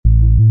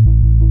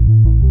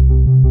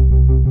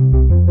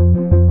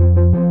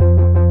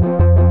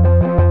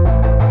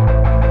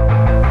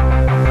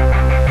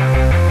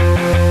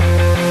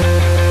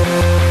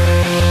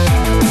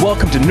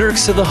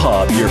Nerks of the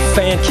Hub, your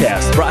fan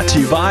cast brought to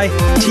you by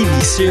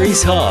TV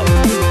Series Hub.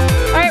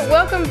 All right,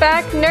 welcome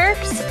back,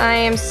 Nerks. I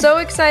am so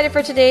excited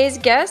for today's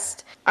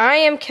guest. I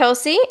am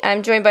Kelsey.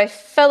 I'm joined by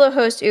fellow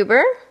host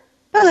Uber.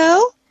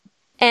 Hello.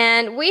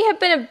 And we have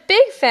been a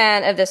big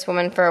fan of this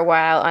woman for a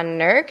while on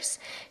Nerks.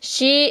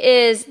 She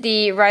is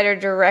the writer,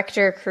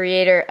 director,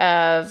 creator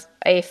of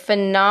a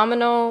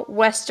phenomenal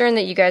Western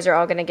that you guys are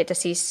all going to get to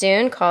see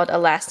soon called A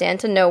Last Stand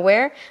to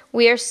Nowhere.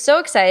 We are so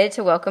excited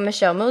to welcome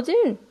Michelle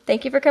Muldoon.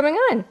 Thank you for coming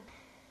on.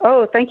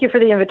 Oh, thank you for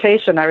the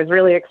invitation. I was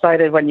really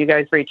excited when you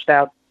guys reached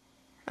out.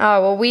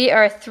 Oh, well, we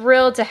are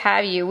thrilled to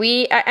have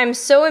you. I'm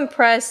so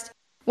impressed,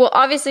 well,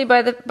 obviously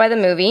by the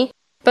movie,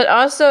 but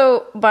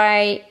also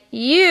by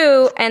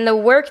you and the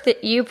work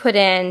that you put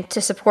in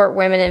to support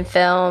women in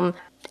film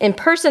in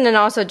person and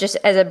also just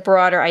as a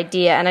broader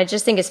idea. And I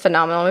just think it's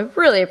phenomenal. We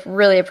really,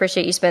 really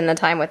appreciate you spending the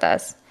time with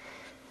us.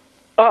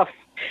 Oh,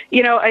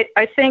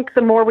 I think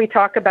the more we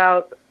talk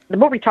about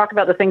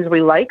the things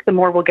we like, the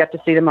more we'll get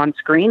to see them on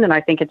screen. And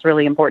I think it's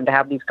really important to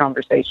have these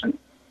conversations.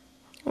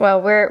 Well,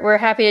 we're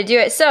happy to do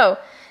it. So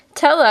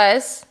tell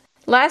us,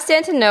 Last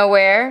Stand to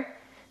Nowhere,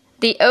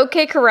 the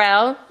OK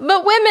Corral,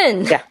 but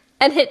women. Yeah.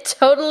 And it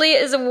totally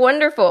is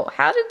wonderful.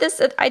 How did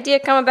this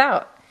idea come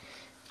about?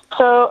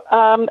 So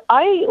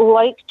I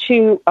like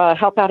to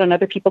help out on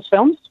other people's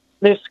films.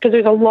 Because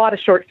there's a lot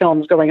of short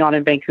films going on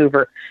in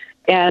Vancouver.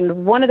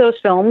 And one of those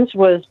films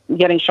was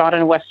getting shot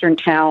in a Western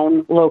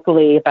town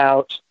locally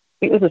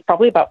it was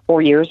probably about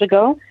 4 years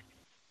ago.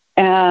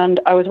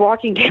 And I was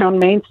walking down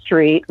Main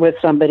Street with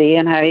somebody,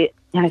 and I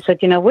said,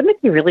 wouldn't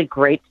it be really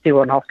great to do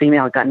an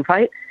all-female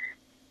gunfight?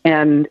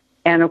 And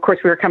of course,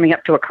 we were coming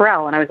up to a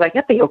corral, and I was like,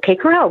 at the OK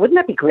Corral, wouldn't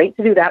that be great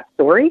to do that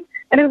story?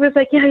 And it was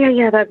like,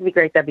 yeah, that'd be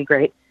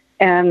great.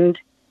 And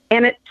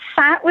it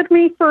sat with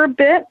me for a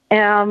bit.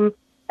 And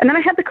then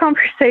I had the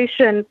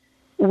conversation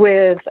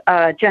with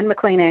Jen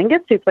McLean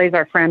Angus, who plays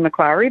our Fran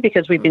McLowry,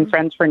 because we've been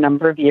friends for a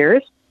number of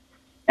years.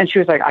 And she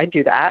was like, I'd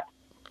do that.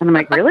 And I'm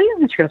like, really?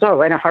 And she goes,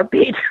 oh, in a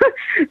heartbeat.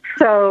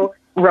 So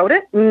wrote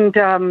it,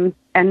 and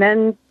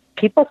then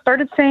people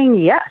started saying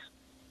yes,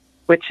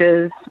 which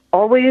is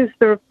always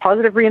the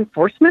positive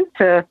reinforcement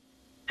to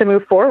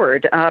move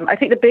forward. I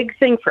think the big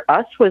thing for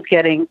us was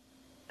getting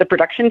the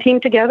production team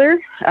together.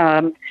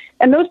 And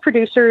those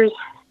producers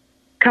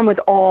come with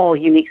all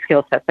unique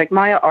skill sets. Like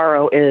Maya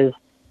Aro is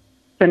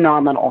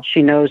phenomenal.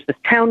 She knows this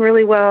town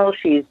really well.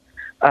 She's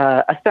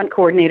a stunt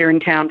coordinator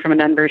in town from a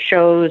number of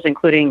shows,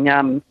 including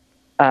Men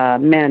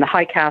in the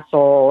High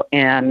Castle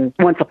and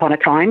Once Upon a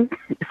Time.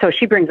 So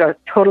she brings a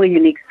totally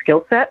unique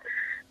skill set.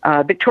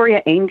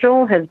 Victoria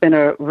Angel has been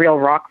a real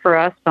rock for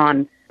us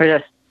on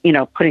just,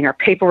 putting our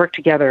paperwork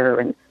together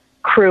and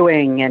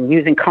crewing and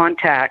using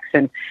contacts.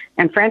 And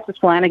Frances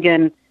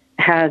Flanagan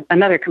has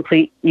another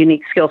complete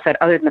unique skill set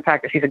other than the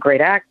fact that she's a great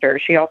actor.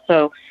 She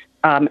also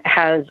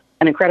has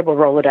an incredible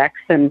Rolodex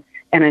and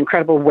an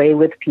incredible way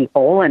with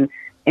people and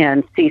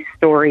sees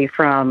story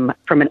from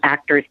an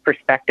actor's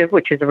perspective,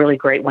 which is a really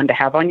great one to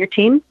have on your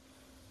team.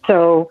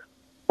 So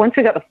once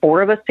we got the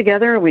four of us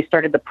together and we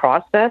started the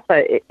process,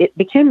 it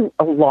became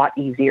a lot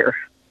easier.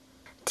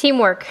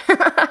 Teamwork.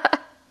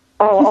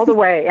 All the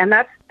way. And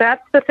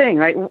that's the thing,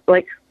 right?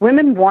 Like,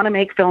 women want to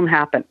make film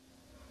happen.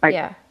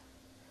 Yeah.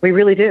 We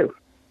really do.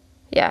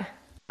 Yeah.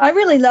 I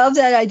really love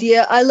that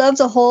idea. I love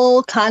the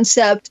whole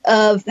concept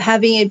of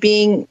having it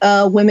being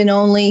women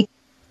only.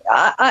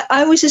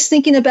 I was just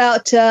thinking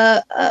about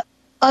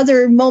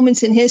other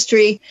moments in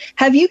history.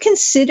 Have you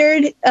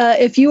considered,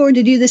 if you were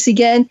to do this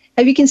again,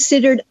 have you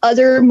considered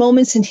other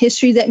moments in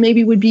history that maybe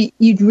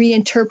you'd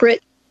reinterpret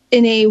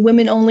in a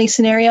women-only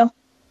scenario?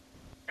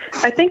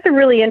 I think the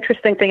really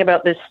interesting thing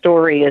about this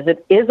story is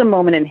it is a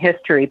moment in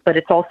history, but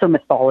it's also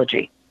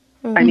mythology.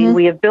 Mm-hmm. I mean,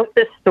 we have built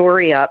this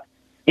story up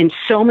in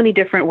so many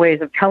different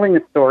ways of telling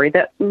the story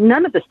that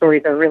none of the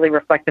stories are really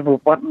reflective of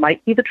what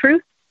might be the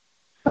truth.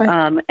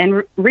 Right.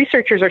 And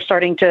researchers are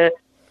starting to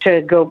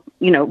go,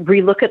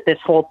 relook at this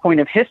whole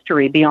point of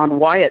history beyond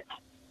Wyatt's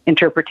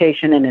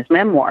interpretation in his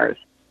memoirs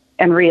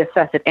and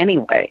reassess it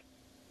anyway.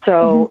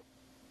 So,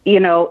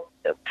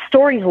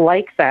 stories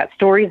like that,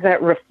 stories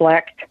that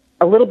reflect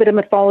a little bit of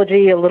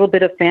mythology, a little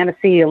bit of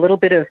fantasy, a little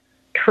bit of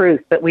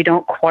truth that we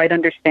don't quite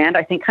understand,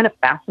 I think kind of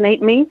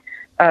fascinate me.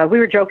 We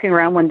were joking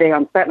around one day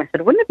on set, and I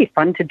said, wouldn't it be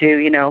fun to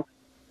do,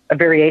 a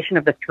variation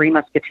of the Three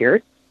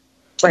Musketeers?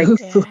 Like,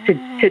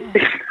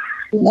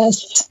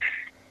 yes.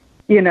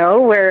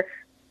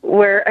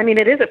 Where I mean,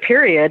 it is a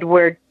period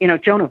where,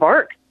 Joan of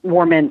Arc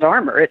wore men's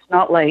armor. It's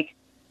not like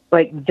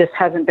this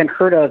hasn't been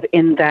heard of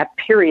in that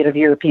period of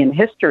European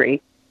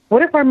history.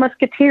 What if our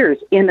musketeers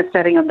in the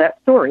setting of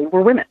that story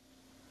were women?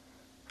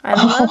 I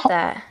love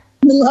that.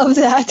 I love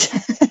that.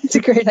 It's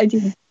a great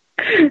idea.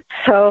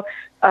 So,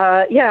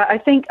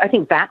 I think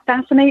that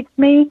fascinates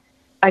me.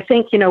 I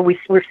think,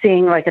 we're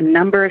seeing like a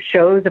number of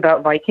shows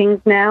about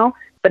Vikings now,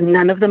 but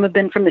none of them have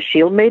been from the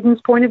Shield Maiden's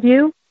point of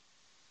view.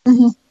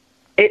 Mm-hmm.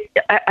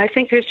 I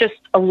think there's just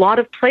a lot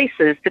of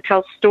places to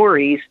tell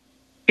stories,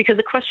 because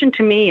the question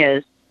to me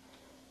is,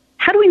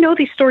 how do we know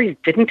these stories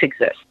didn't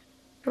exist?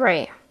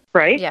 Right.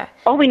 right? Yeah.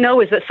 All we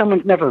know is that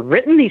someone's never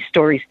written these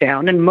stories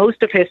down, and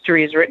most of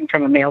history is written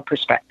from a male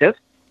perspective.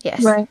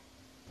 Yes.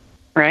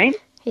 Right?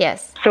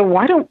 Yes. So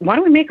why don't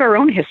we make our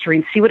own history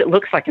and see what it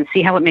looks like and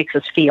see how it makes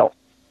us feel?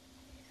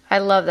 I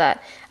love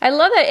that.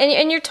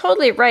 And you're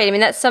totally right. I mean,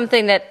 that's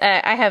something that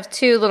I have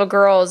 2 little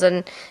girls,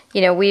 and,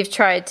 we've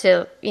tried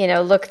to,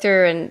 look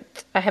through, and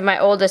my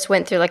oldest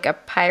went through like a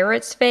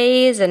pirates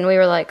phase, and we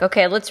were like,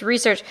 okay, let's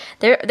research.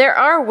 There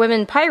are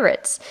women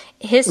pirates,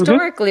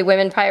 historically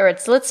women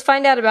pirates. Let's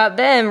find out about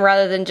them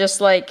rather than just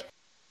like,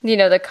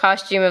 the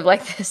costume of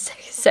like this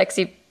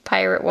sexy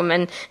pirate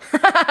woman.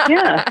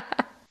 Yeah.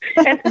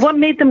 And what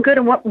made them good,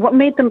 and what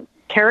made them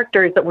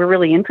characters that we're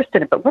really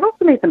interested in, but what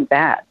also made them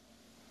bad?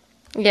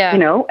 Yeah.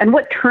 And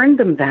what turned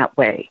them that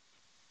way,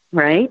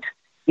 right?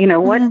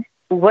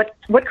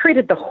 What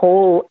created the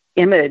whole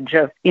image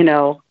of,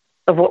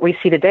 of what we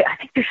see today? I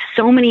think there's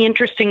so many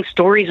interesting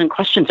stories and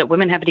questions that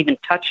women haven't even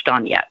touched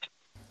on yet.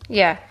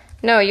 Yeah.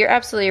 No, you're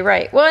absolutely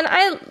right. Well, and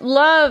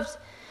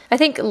I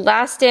think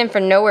Last Stand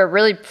for Nowhere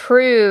really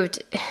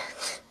proved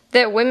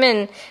that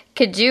women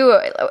could do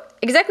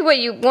exactly what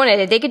you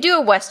wanted. They could do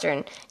a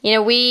Western.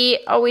 We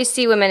always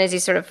see women as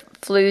these sort of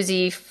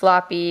floozy,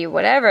 floppy,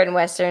 whatever in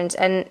Westerns,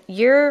 and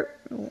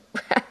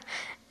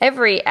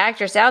every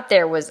actress out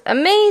there was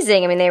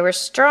amazing. I mean, they were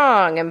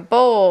strong and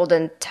bold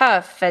and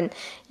tough, and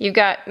you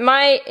got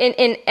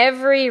in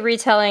every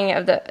retelling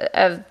of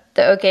the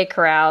OK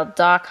Corral,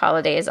 Doc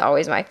Holliday is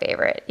always my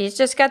favorite. He's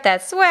just got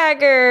that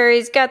swagger,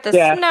 he's got the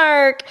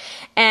snark,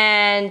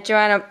 and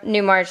Joanna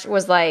Newmarch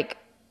was like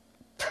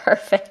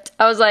perfect.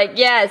 I was like,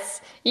 yes,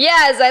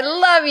 I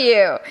love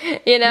you.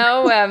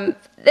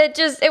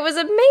 It was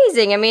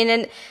amazing. I mean,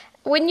 and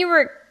when you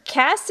were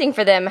casting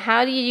for them,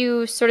 how do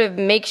you sort of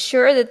make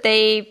sure that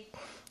they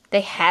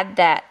had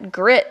that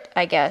grit,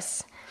 I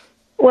guess?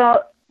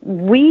 Well,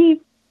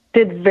 we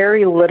did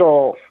very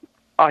little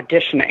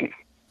auditioning.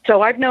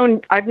 So I've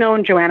known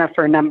Joanna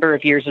for a number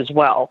of years as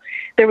well.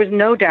 There was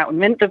no doubt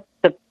when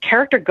the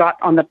character got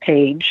on the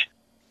page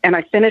and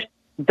I finished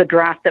the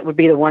draft that would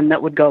be the one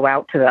that would go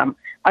out to them,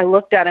 I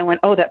looked at it and went,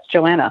 oh, that's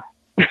Joanna.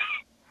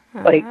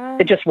 Like,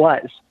 it just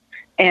was.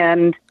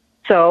 And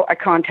so I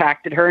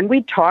contacted her, and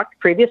we'd talked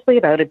previously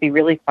about it'd be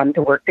really fun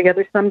to work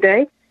together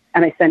someday.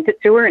 And I sent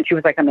it to her, and she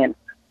was like, I'm in.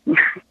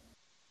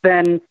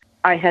 Then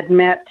I had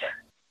met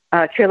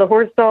Shayla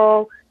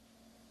Horsdall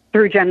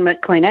through Jen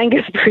McLean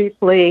Angus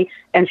briefly,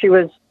 and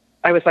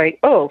I was like,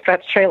 oh,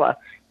 that's Shayla.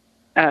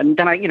 And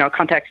then I,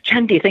 contacted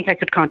Jen, do you think I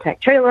could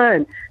contact Shayla?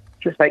 And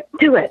she was like,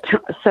 do it.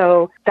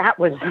 So that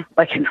was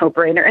like a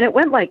no-brainer. And it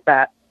went like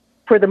that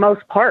for the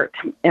most part.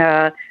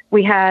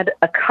 We had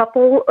a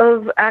couple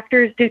of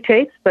actors do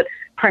tapes, but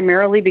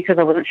primarily because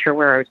I wasn't sure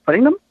where I was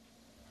putting them.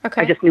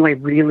 Okay. I just knew I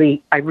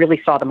really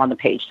saw them on the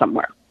page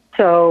somewhere.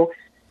 So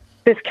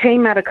this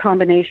came at a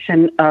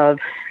combination of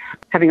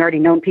having already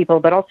known people,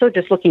 but also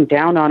just looking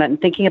down on it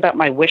and thinking about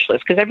my wish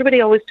list. Because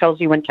everybody always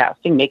tells you when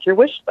casting, make your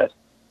wish list.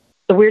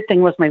 The weird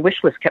thing was my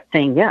wish list kept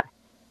saying yes.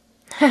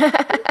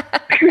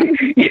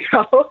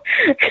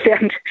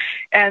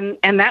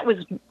 And that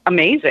was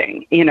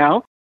amazing.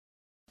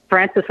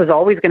 Frances was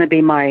always going to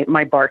be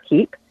my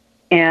barkeep,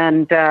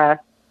 and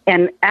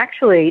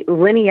actually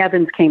Linny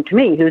Evans came to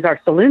me, who's our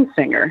saloon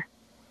singer,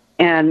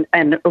 and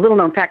a little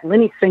known fact,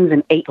 Linny sings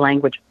in 8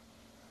 languages.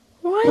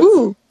 What?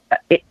 Ooh.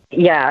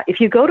 If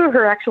you go to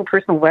her actual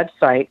personal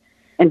website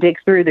and dig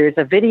through, there's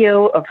a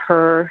video of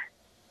her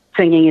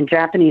singing in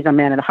Japanese on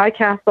Man in the High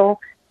Castle,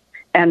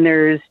 and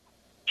there's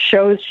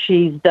shows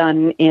she's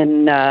done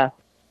in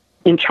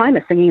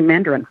China singing in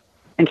Mandarin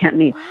and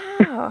Cantonese.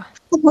 Wow.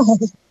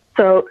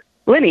 So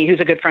Linny, who's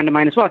a good friend of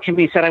mine as well, came to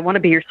me and said, I want to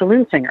be your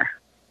saloon singer.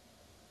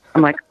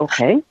 I'm like,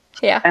 okay.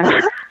 Yeah.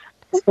 And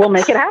we'll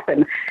make it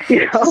happen.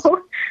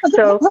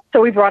 So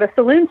we brought a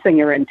saloon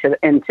singer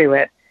into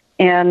it.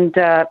 And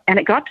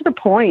it got to the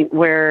point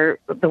where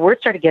the word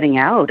started getting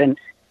out, and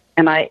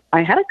I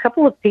had a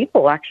couple of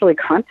people actually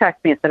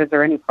contact me and said, is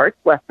there any parts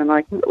left? And I'm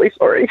like, I'm really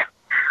sorry.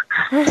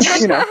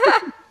 Because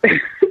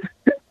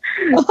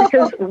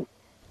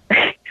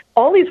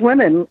all these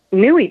women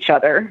knew each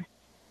other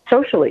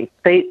socially.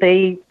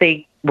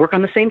 They work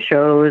on the same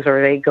shows,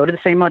 or they go to the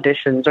same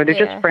auditions, or they're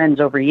just friends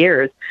over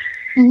years.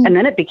 Mm-hmm. And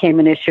then it became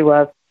an issue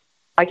of,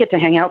 I get to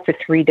hang out for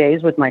 3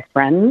 days with my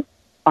friends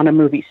on a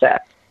movie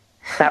set.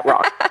 That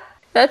rocks.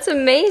 That's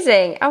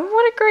amazing. Oh,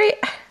 what a great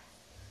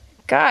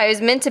guy. It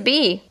was meant to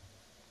be.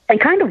 And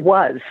kind of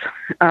was.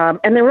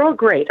 And they were all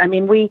great. I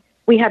mean, we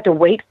had to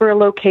wait for a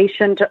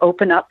location to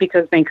open up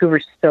because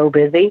Vancouver's so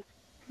busy.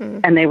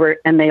 And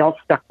they all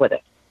stuck with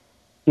it.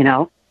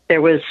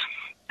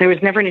 There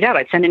was never any doubt.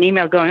 I'd send an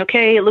email going,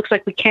 okay, it looks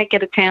like we can't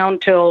get a town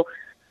till,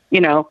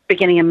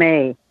 beginning of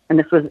May. And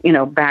this was,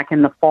 back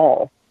in the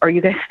fall. Are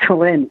you guys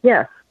still in?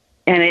 Yes.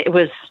 And it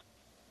was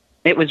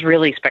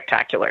really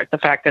spectacular. The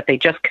fact that they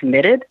just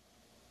committed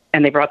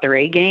and they brought their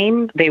A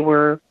game, they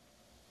were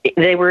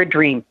a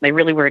dream. They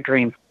really were a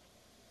dream.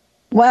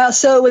 Wow.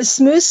 So it was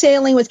smooth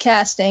sailing with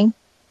casting,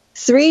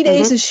 3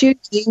 days of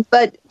shooting,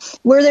 but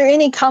were there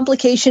any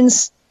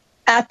complications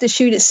at the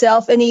shoot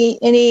itself?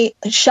 Any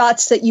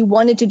shots that you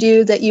wanted to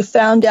do that you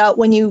found out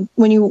when you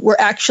were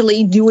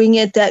actually doing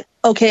it that,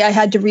 okay, I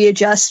had to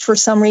readjust for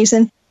some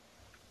reason?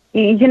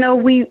 You know,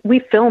 we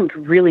filmed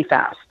really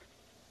fast.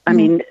 I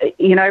mean,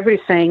 you know,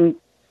 everybody's saying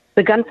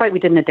the gunfight we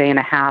did in a day and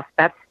a half,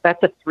 that's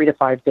a 3 to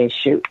 5 day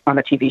shoot on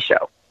a TV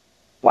show.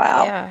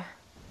 Wow.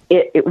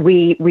 Yeah.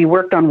 We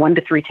worked on 1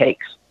 to 3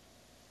 takes.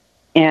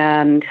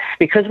 And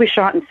because we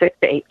shot in 6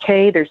 to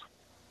 8K, there's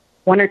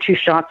 1 or 2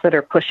 shots that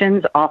are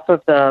push-ins off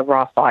of the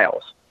raw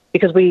files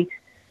because we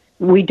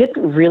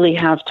didn't really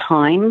have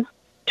time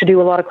to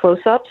do a lot of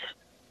close-ups.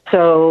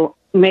 So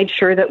made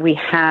sure that we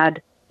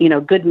had, you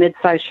know, good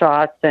mid-size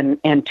shots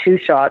and 2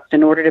 shots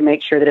in order to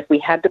make sure that if we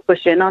had to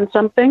push in on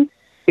something,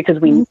 because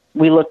we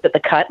looked at the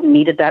cut and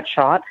needed that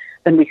shot,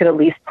 then we could at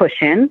least push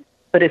in.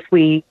 But if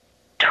we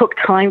took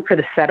time for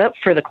the setup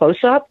for the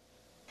close-up,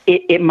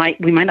 we might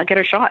not get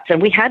our shots.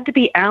 And we had to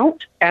be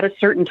out at a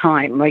certain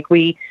time.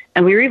 We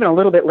were even a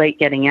little bit late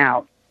getting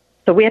out.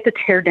 So we had to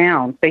tear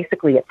down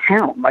basically a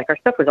town. Like our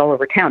stuff was all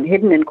over town,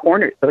 hidden in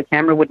corners so the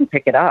camera wouldn't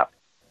pick it up.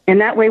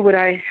 And that way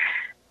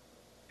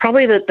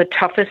probably the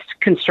toughest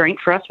constraint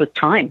for us was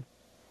time,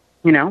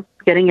 you know,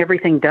 getting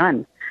everything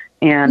done.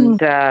 And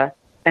that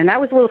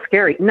was a little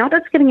scary. Not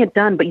just getting it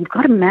done, but you've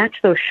got to match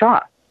those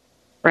shots,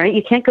 right?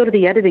 You can't go to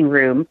the editing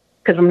room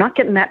because I'm not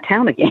getting that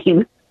town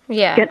again.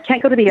 Yeah.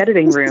 Can't go to the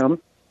editing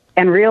room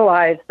and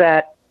realize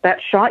that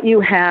shot you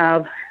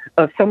have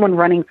of someone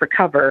running for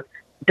cover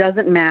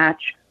doesn't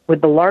match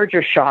with the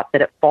larger shot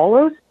that it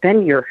follows,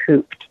 then you're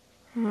hooped.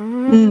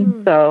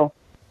 So,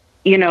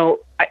 you know,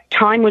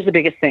 time was the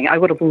biggest thing. I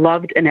would have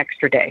loved an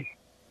extra day.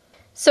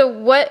 So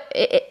what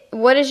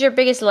is your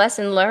biggest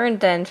lesson learned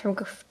then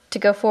to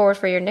go forward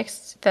for your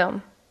next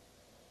film?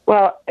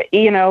 Well,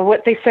 you know,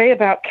 what they say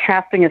about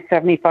casting is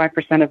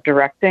 75% of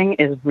directing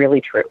is really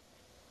true.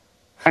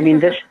 I mean,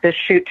 this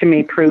shoot to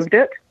me proved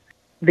it.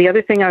 The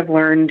other thing I've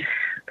learned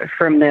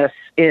from this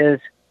is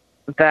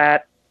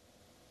that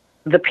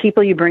the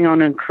people you bring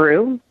on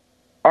crew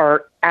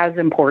are as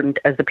important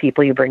as the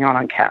people you bring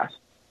on cast.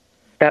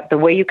 That the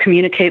way you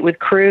communicate with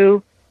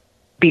crew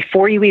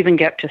before you even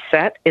get to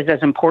set is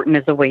as important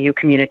as the way you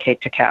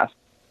communicate to cast.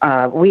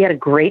 We had a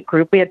great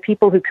group. We had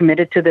people who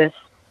committed to this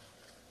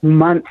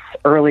months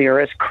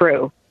earlier as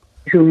crew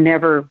who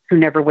never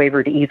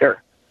wavered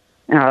either.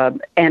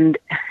 And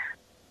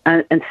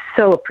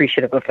so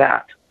appreciative of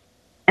that.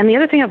 And the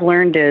other thing I've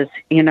learned is,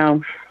 you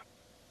know,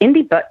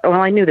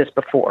 I knew this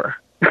before,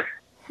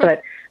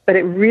 but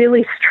it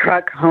really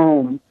struck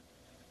home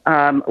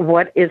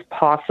what is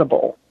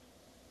possible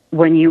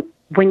when you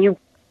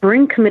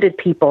bring committed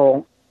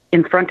people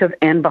in front of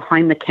and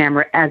behind the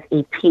camera as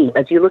a team.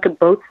 As you look at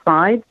both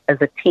sides as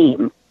a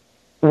team,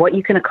 what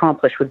you can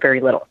accomplish with very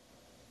little.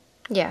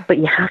 Yeah. But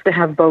you have to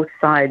have both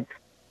sides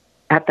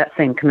at that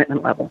same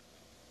commitment level.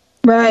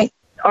 Right.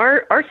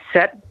 Our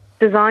set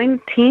design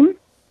team,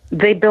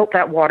 they built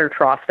that water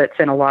trough that's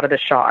in a lot of the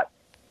shots.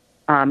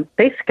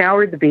 They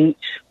scoured the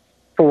beach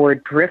for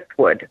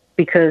driftwood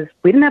because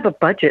we didn't have a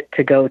budget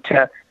to go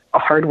to a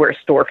hardware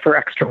store for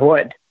extra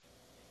wood.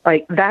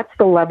 Like, that's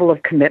the level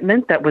of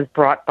commitment that was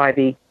brought by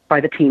the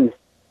teams.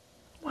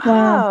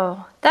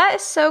 Wow. That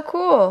is so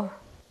cool.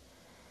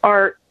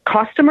 Our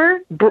customer,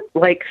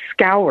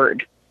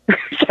 scoured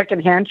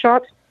secondhand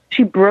shops.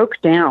 She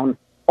broke down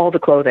all the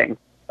clothing.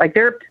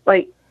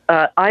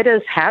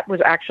 Ida's hat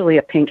was actually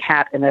a pink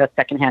hat in a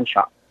secondhand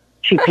shop.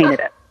 She painted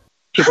it.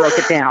 She broke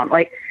it down.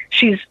 Like,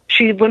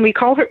 when we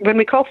call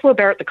Flo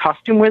Barrett the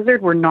costume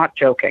wizard, we're not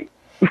joking.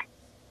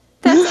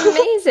 That's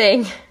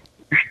amazing.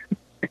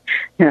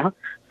 You know?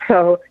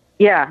 So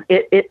yeah,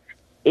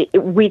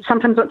 we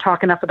sometimes don't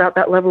talk enough about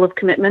that level of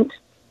commitment,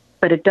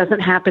 but it doesn't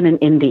happen in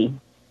indie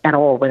at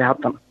all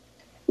without them.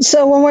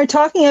 So when we're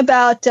talking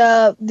about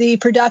the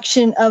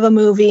production of a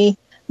movie,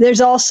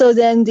 there's also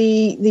then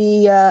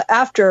the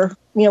after,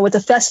 you know, with the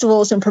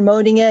festivals and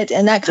promoting it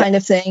and that kind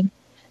of thing.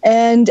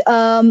 And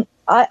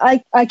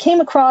I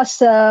came across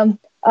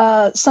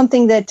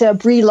something that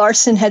Brie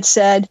Larson had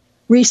said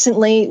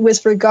recently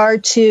with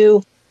regard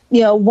to,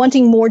 you know,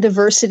 wanting more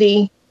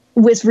diversity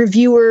with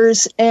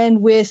reviewers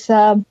and with,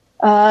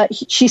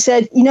 she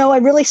said, you know,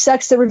 it really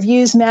sucks that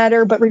reviews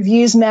matter, but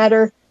reviews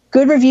matter.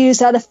 Good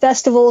reviews out of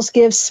festivals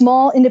give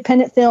small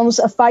independent films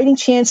a fighting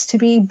chance to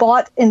be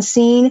bought and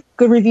seen.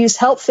 Good reviews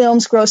help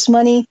films gross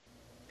money.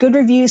 Good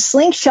reviews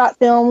slingshot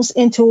films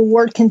into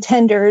award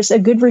contenders. A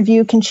good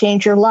review can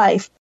change your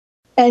life.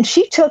 And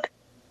she took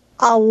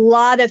a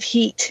lot of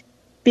heat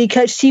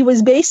because she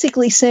was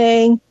basically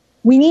saying,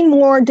 we need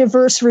more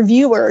diverse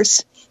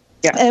reviewers.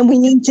 Yeah. And we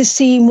need to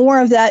see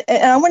more of that.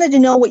 And I wanted to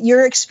know what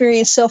your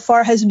experience so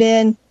far has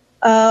been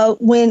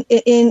when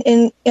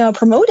in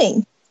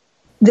promoting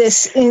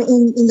this in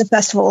the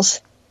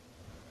festivals.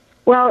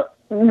 Well,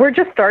 we're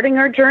just starting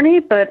our journey,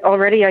 but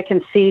already I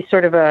can see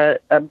sort of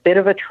a bit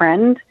of a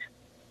trend.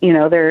 You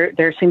know,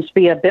 there seems to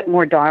be a bit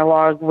more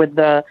dialogue with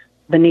the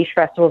niche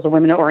festivals, the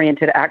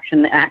women-oriented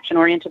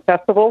action-oriented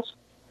festivals,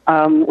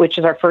 which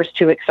is our first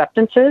 2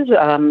 acceptances.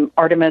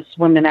 Artemis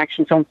Women in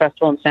Action Film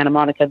Festival in Santa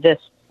Monica this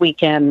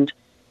weekend,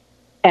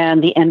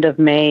 and the end of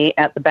May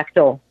at the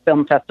Bechtel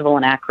Film Festival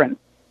in Akron.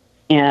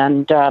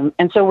 And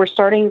so we're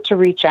starting to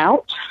reach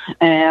out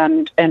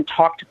and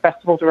talk to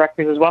festival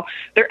directors as well.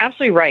 They're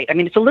absolutely right. I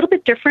mean, it's a little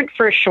bit different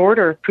for a short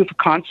or a proof of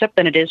concept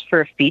than it is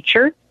for a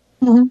feature.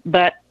 Mm-hmm.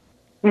 But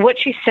what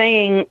she's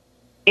saying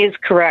is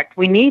correct.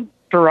 We need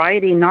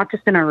variety, not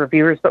just in our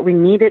reviewers, but we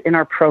need it in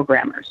our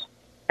programmers.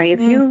 Right?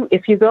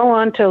 If you go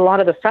on to a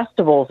lot of the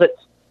festivals,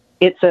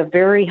 it's a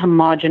very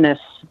homogenous.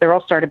 They're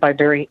all started by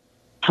very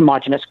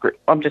homogenous group.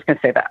 I'm just going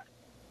to say that,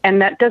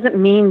 and that doesn't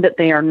mean that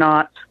they are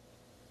not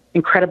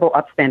incredible,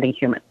 upstanding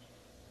humans.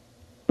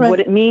 Right. What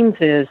it means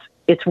is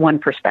it's one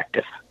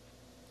perspective.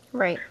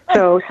 Right.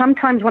 So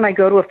sometimes when I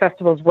go to a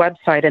festival's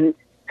website, and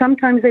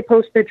sometimes they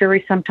post their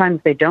jury, sometimes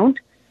they don't,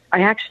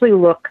 I actually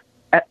look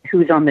at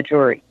who's on the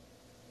jury.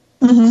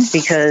 Mm-hmm.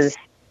 Because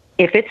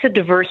if it's a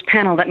diverse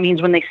panel, that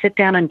means when they sit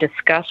down and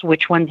discuss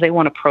which ones they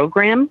want to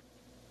program,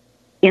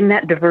 in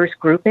that diverse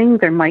grouping,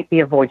 there might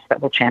be a voice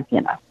that will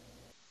champion us.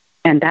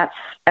 And that's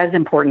as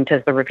important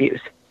as the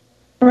reviews.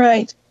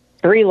 Right.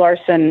 Brie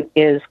Larson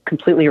is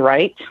completely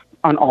right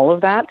on all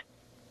of that.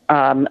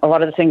 A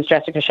lot of the things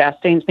Jessica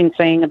Chastain's been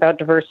saying about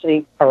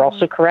diversity are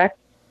also correct.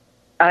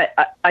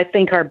 I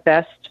think our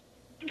best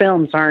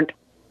film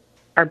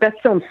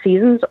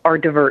seasons are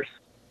diverse.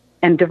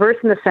 And diverse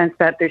in the sense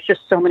that there's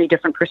just so many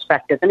different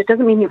perspectives. And it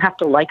doesn't mean you have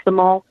to like them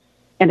all,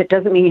 and it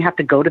doesn't mean you have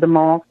to go to them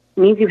all.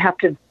 It means you have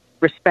to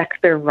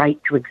respect their right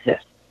to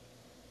exist.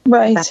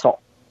 Right. That's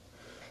all.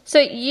 So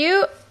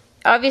you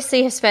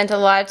obviously have spent a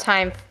lot of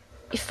time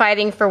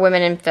fighting for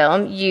women in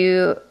film.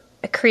 You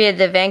created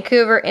the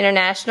Vancouver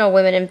International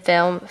Women in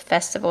Film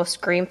Festival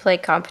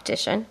Screenplay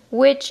Competition,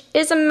 which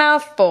is a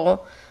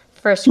mouthful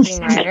for a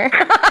screenwriter.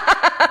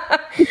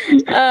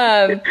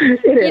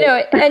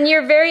 And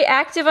you're very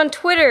active on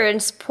Twitter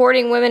and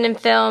supporting women in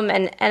film.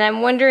 And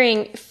I'm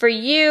wondering, for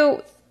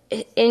you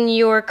in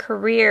your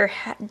career,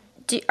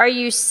 are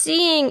you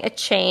seeing a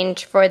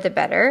change for the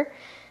better?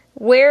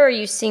 Where are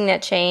you seeing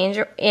that change?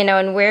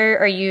 And where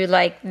are you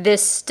like,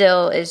 this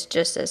still is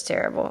just as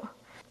terrible?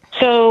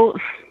 So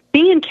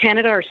being in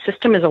Canada, our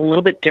system is a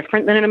little bit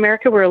different than in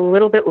America. We're a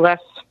little bit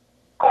less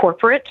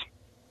corporate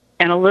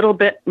and a little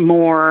bit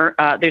more,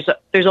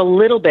 there's a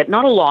little bit,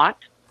 not a lot,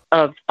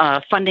 of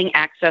funding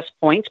access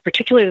points,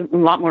 particularly a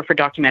lot more for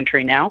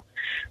documentary now.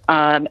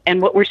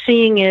 And what we're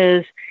seeing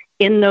is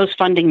in those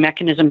funding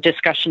mechanism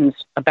discussions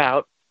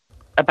about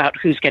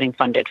who's getting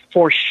funded,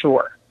 for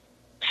sure.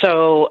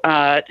 So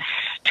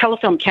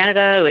Telefilm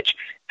Canada, which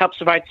helps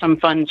provide some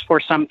funds for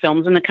some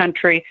films in the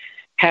country,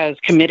 has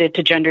committed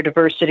to gender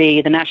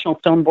diversity. The National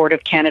Film Board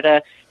of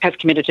Canada has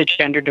committed to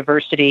gender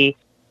diversity,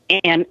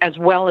 and as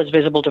well as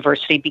visible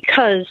diversity,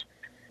 because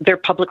they're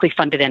publicly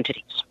funded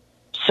entities.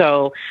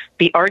 So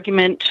the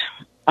argument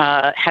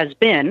has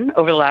been,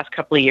 over the last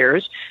couple of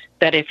years,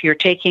 that if you're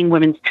taking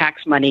women's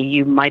tax money,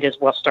 you might as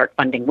well start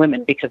funding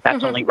women, because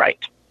that's only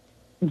right.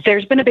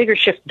 There's been a bigger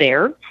shift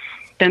there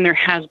than there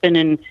has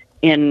been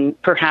in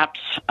perhaps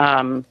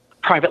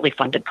privately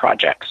funded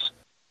projects.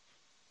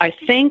 I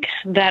think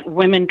that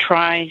women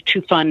try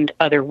to fund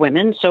other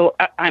women. So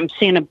I'm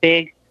seeing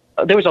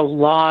there was a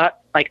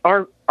lot, like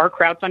our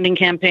crowdfunding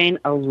campaign,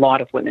 a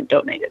lot of women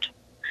donated.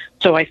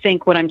 So I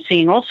think what I'm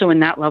seeing also in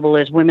that level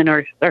is women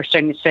are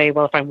starting to say,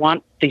 well, if I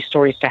want these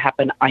stories to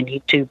happen, I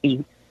need to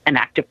be an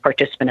active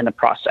participant in the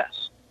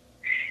process.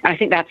 And I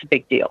think that's a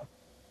big deal.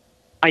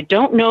 I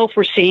don't know if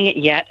we're seeing it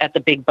yet at the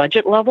big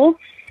budget level.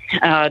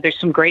 There's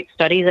some great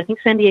studies. I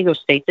think San Diego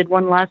State did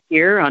one last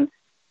year on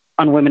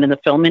women in the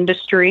film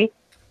industry.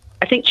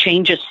 I think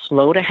change is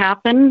slow to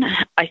happen.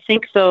 I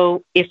think,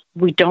 though, if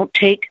we don't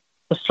take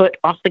the foot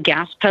off the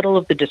gas pedal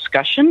of the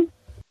discussion,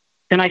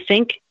 then I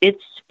think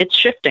it's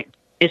shifting.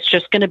 It's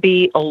just going to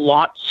be a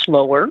lot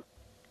slower.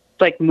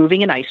 It's like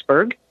moving an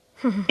iceberg.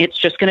 It's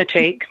just going to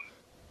take,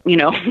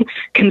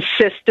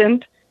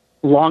 consistent,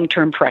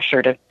 long-term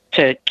pressure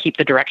to keep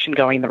the direction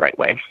going the right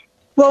way.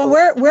 Well,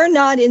 we're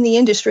not in the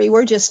industry.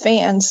 We're just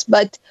fans.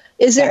 But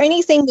is there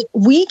anything that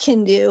we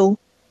can do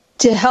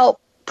to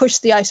help push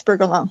the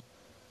iceberg along?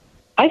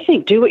 I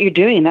think do what you're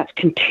doing, and that's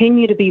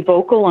continue to be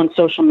vocal on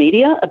social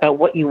media about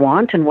what you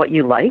want and what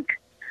you like,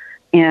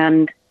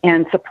 and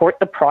support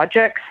the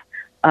projects,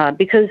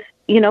 because,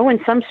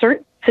 in some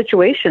certain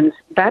situations,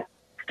 that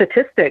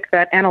statistic,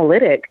 that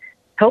analytic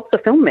helps the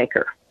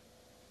filmmaker.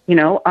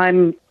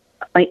 I'm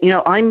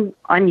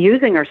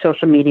using our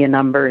social media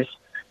numbers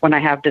when I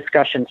have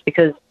discussions,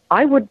 because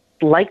I would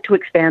like to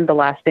expand the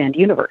Last Stand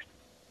universe.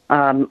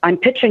 I'm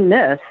pitching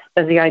this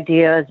as the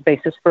idea as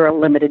basis for a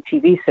limited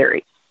TV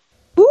series.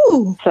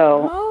 Ooh.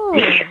 So,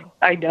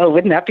 I know,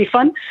 wouldn't that be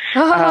fun?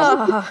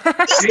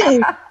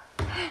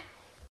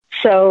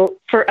 So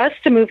for us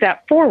to move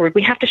that forward,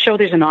 we have to show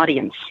there's an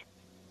audience.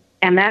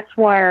 And that's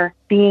where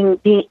being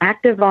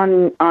active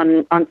on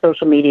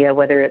social media,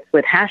 whether it's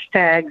with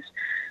hashtags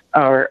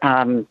or,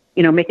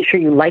 making sure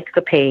you like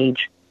the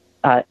page,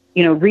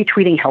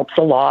 retweeting helps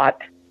a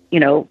lot,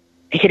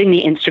 hitting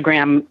the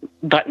Instagram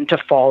button to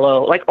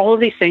follow, like all of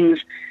these things,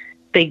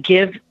 they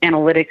give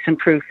analytics and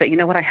proof that,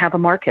 I have a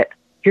market.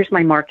 Here's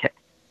my market.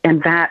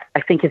 And that,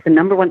 I think, is the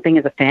number one thing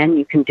as a fan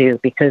you can do,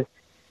 because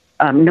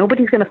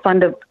nobody's going to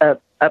fund a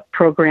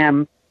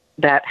program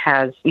that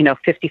has,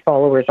 50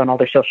 followers on all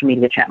their social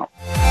media channels.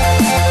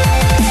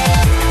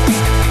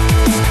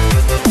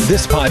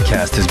 This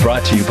podcast is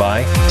brought to you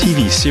by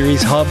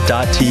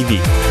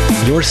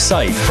TVSeriesHub.tv, your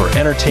site for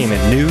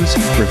entertainment news,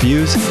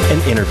 reviews,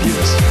 and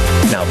interviews.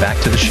 Now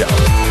back to the show.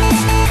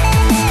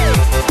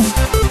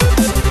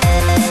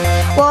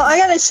 Well, I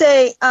gotta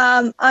say,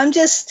 I'm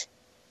just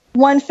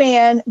one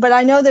fan, but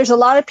I know there's a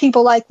lot of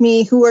people like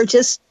me who are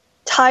just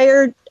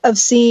tired of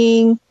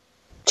seeing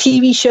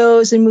TV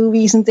shows and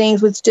movies and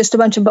things with just a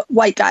bunch of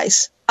white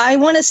guys. I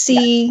want to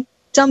see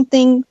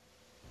something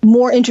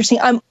more interesting.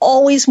 I'm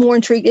always more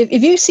intrigued.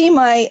 If you see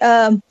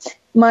my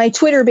my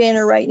Twitter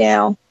banner right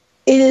now,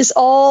 it is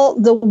all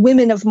the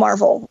women of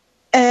Marvel.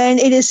 And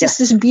it is just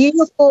this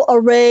beautiful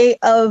array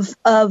of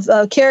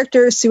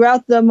characters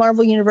throughout the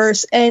Marvel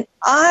universe. And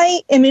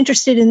I am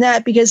interested in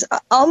that because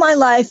all my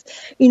life,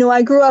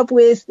 I grew up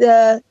with,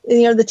 the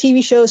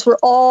TV shows were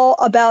all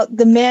about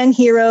the man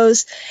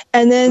heroes.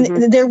 And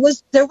then there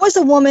was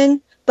a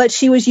woman, but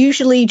she was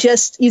usually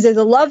just either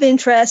the love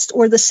interest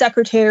or the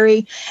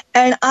secretary.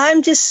 And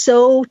I'm just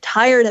so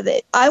tired of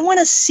it. I want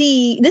to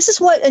see, this is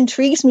what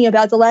intrigues me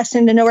about The Last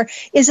Man to Nowhere,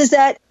 is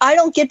that I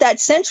don't get that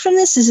sense from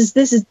this.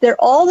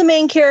 They're all the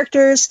main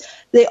characters.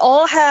 They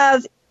all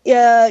have,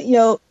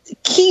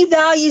 key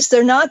values.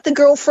 They're not the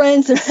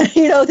girlfriends.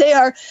 They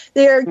are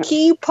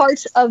key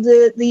parts of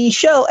the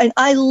show. And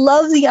I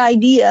love the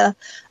idea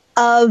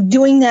of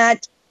doing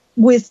that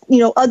with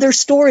other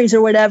stories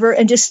or whatever,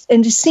 and just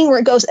seeing where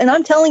it goes. And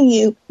I'm telling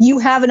you, you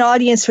have an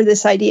audience for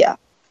this idea.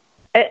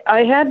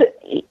 I had,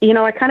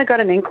 I kind of got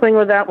an inkling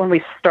with that when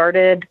we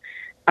started,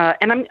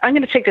 and I'm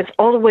going to take this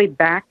all the way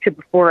back to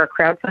before our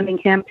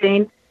crowdfunding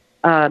campaign.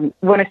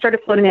 When I started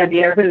floating the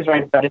idea, everybody was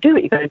right, "You got to do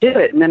it, you got to do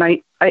it." And then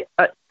I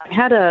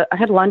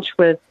had lunch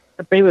with,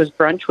 maybe it was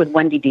brunch with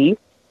Wendy D,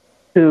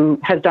 who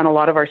has done a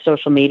lot of our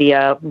social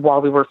media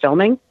while we were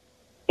filming,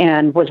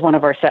 and was one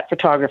of our set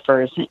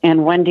photographers.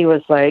 And Wendy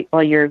was like,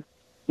 "Well, you've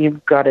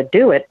got to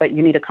do it, but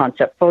you need a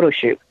concept photo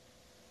shoot."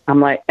 I'm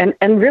like, and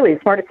really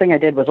the smartest thing I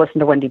did was listen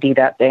to Wendy D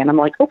that day. And I'm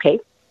like, okay.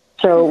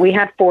 So we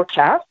had 4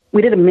 casts.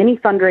 We did a mini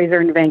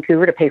fundraiser in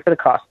Vancouver to pay for the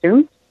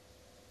costumes.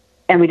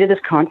 And we did this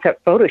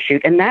concept photo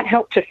shoot. And that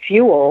helped to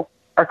fuel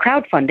our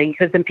crowdfunding,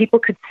 because then people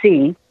could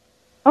see,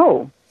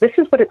 oh, this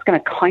is what it's going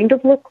to kind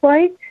of look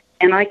like.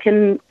 And I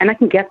can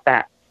get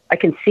that. I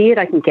can see it.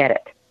 I can get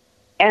it.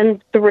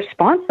 And the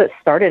response that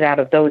started out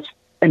of those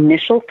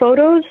initial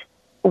photos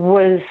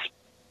was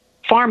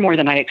far more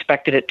than I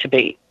expected it to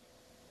be.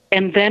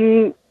 And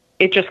then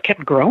it just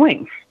kept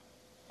growing.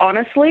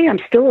 Honestly, I'm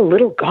still a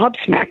little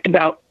gobsmacked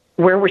about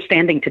where we're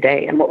standing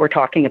today and what we're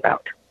talking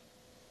about.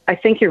 I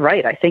think you're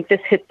right. I think this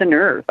hits a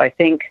nerve. I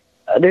think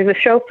there's a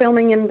show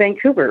filming in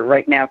Vancouver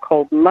right now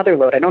called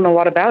Motherlode. I don't know a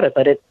lot about it,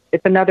 but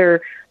it's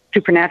another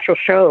supernatural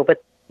show.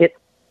 But it's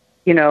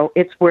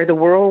where the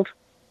world's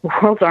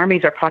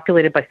armies are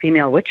populated by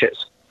female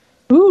witches.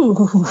 Ooh.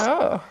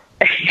 Oh.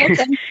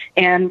 Okay.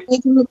 and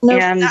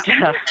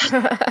that's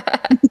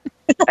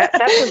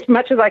as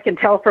much as I can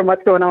tell from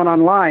what's going on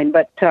online.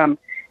 But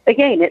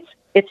again,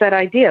 it's that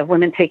idea of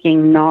women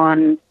taking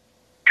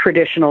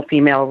non-traditional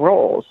female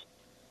roles,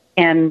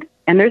 and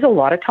there's a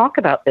lot of talk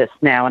about this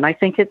now. And I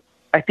think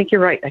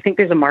you're right. I think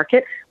there's a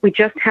market. We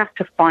just have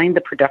to find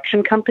the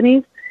production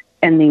companies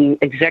and the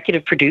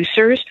executive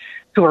producers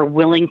who are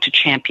willing to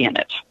champion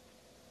it,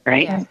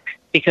 right? Yeah.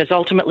 Because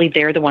ultimately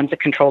they're the ones that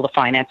control the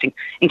financing.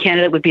 In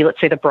Canada, it would be, let's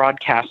say, the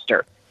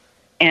broadcaster.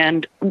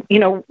 And,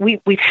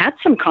 we've had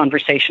some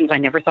conversations I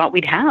never thought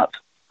we'd have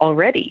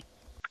already.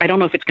 I don't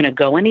know if it's going to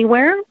go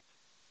anywhere,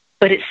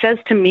 but it says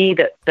to me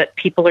that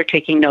people are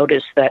taking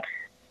notice that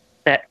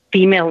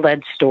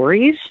female-led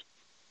stories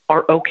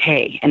are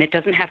okay. And it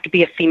doesn't have to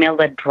be a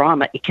female-led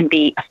drama. It can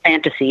be a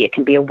fantasy. It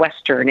can be a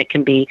Western. It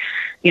can be,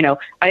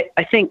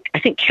 I think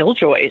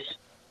Killjoys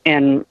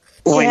and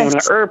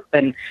Wynonna Earp,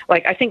 and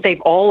I think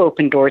they've all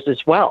opened doors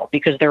as well,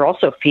 because they're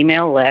also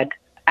female-led,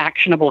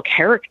 actionable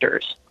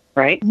characters,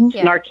 right?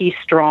 Yeah. Snarky,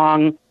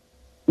 strong,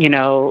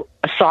 a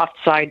soft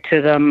side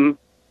to them.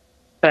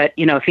 But,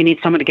 if you need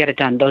someone to get it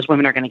done, those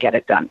women are going to get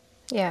it done.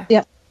 Yeah.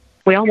 Yeah.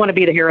 We all want to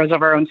be the heroes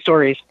of our own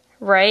stories.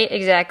 Right,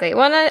 exactly.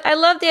 Well, and I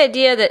love the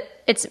idea that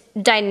it's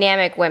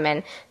dynamic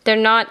women. They're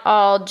not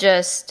all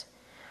just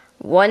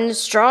one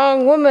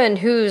strong woman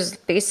who's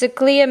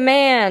basically a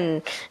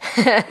man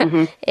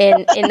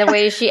in the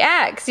way she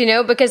acts,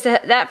 because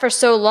that for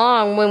so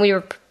long when we were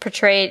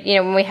portrayed,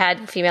 when we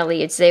had female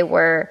leads, they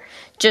were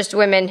just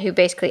women who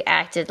basically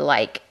acted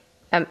like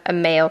a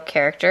male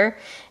character,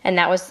 and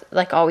that was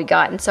all we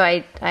got. And so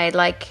I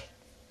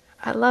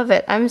love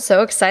it. I'm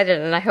so excited,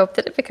 and I hope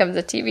that it becomes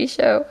a TV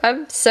show.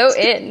 I'm so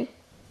in.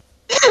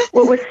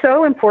 What was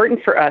so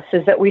important for us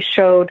is that we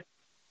showed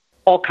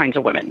all kinds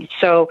of women.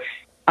 So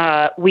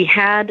we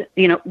had,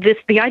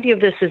 the idea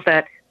of this is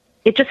that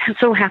it just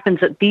so happens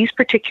that these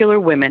particular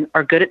women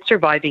are good at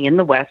surviving in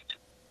the West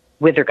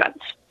with their guns.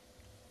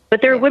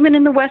 But there are women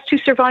in the West who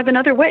survive in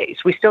other ways.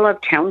 We still have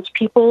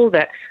townspeople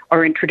that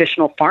are in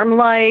traditional farm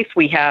life.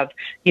 We have,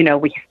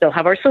 we still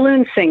have our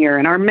saloon singer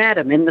and our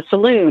madam in the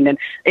saloon. And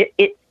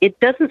it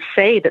doesn't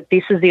say that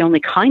this is the only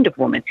kind of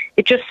woman.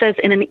 It just says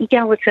in an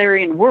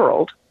egalitarian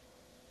world,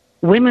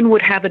 women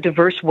would have a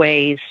diverse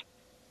ways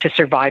to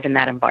survive in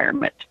that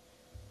environment.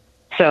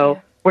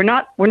 So we're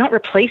not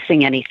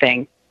replacing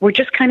anything. We're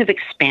just kind of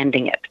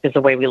expanding it is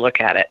the way we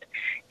look at it.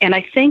 And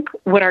I think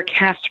what our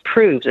cast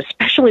proves,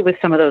 especially with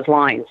some of those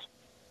lines,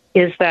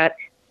 is that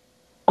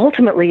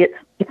ultimately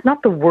it's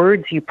not the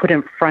words you put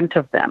in front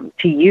of them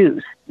to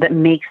use that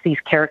makes these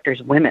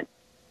characters women.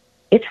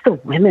 It's the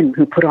women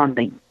who put on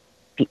the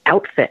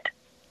outfit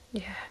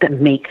that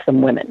makes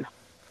them women,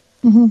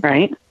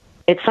 right?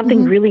 It's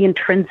something really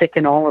intrinsic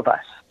in all of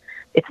us.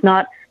 It's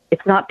not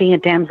being a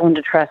damsel in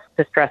distress.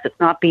 It's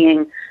not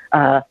being,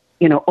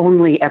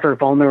 only ever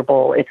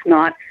vulnerable.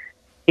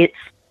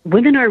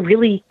 Women are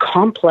really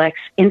complex,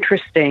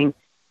 interesting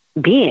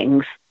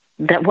beings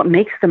that what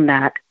makes them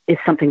that is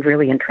something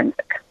really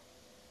intrinsic.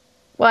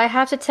 Well, I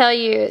have to tell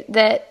you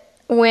that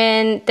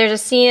when there's a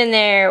scene in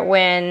there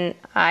when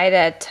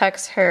Ida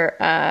tucks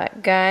her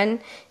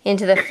gun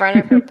into the front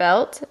of her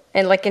belt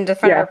and into the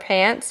front of her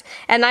pants,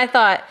 and I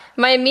thought,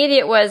 my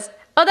immediate was,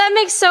 oh, that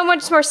makes so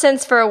much more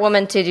sense for a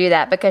woman to do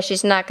that because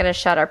she's not going to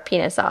shut her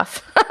penis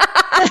off.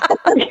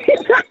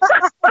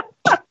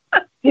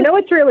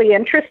 What's really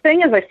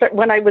interesting is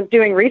when I was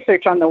doing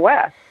research on the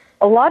West,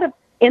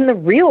 in the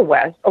real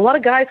West, a lot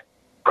of guys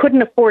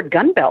couldn't afford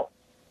gun belts.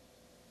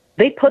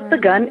 They put the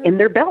gun in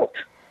their belt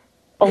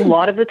a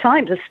lot of the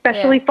times,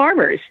 especially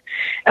farmers.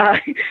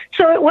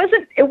 So it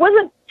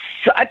wasn't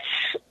such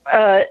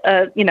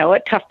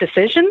a tough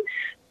decision,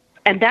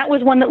 and that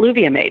was one that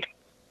Luvia made.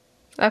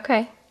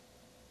 Okay.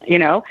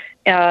 And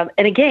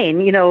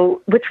again,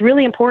 what's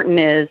really important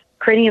is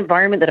creating an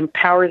environment that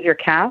empowers your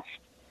cast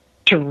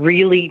to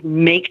really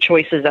make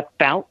choices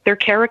about their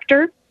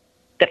character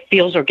that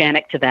feels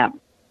organic to them.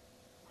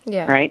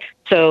 Yeah. Right.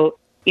 So,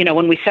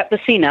 when we set the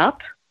scene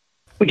up,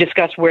 we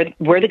discuss where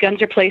the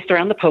guns are placed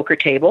around the poker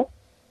table.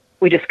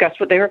 We discussed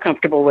what they were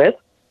comfortable with.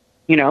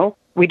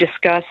 We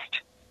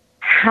discussed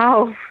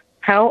how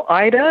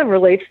Ida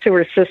relates to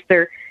her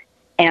sister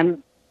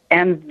and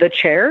the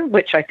chair,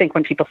 which I think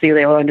when people see,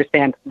 they will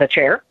understand the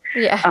chair.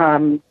 Yeah.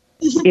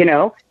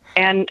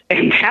 And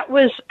that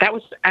was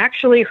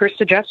actually her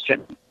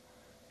suggestion,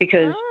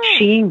 because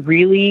she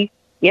really,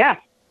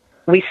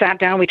 we sat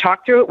down, we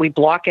talked through it, we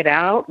block it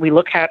out, we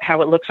look at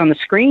how it looks on the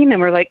screen,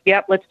 and we're like,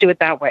 yep, let's do it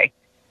that way.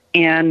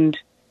 And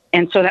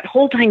so that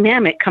whole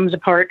dynamic comes a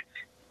part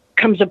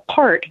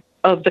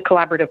of the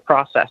collaborative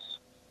process.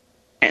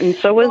 And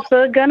so was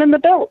the gun in the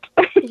belt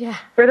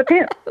for the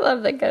pants. I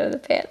love the gun in the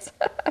pants.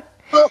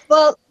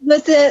 Well,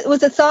 with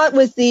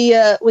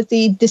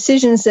the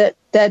decisions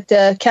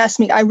that cast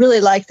make, I really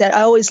like that.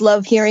 I always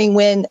love hearing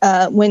when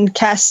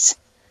cast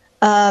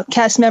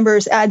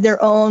members add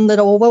their own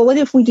little, well, what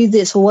if we do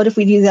this? Well, what if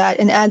we do that?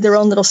 And add their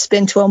own little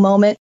spin to a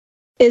moment.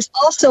 It's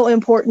also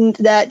important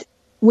that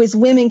with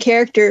women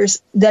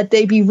characters that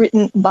they be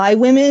written by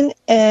women.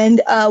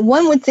 And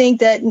one would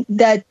think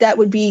that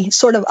would be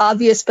sort of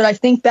obvious, but I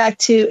think back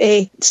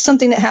to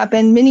something that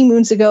happened many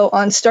moons ago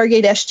on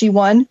Stargate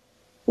SG-1,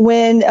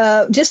 when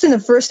just in the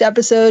first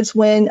episodes,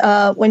 when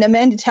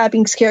Amanda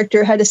Tapping's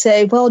character had to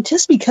say, well,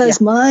 just because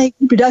my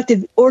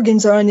reproductive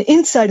organs are on the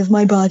inside of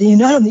my body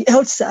and not on the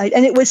outside.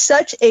 And it was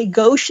such a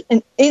gauche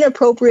and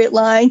inappropriate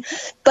line,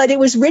 but it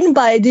was written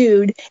by a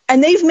dude,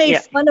 and they've made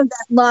fun of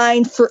that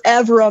line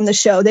forever on the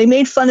show. They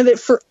made fun of it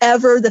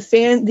forever. The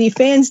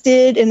fans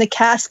did, and the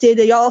cast did.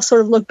 They all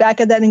sort of look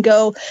back at that and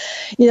go,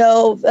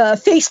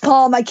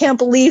 facepalm, I can't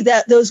believe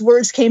that those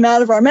words came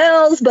out of our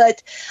mouths.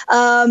 But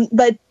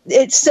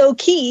it's so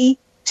key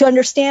to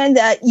understand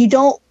that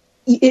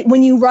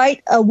when you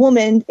write a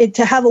woman,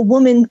 to have a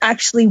woman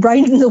actually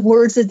writing the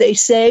words that they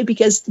say,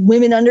 because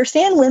women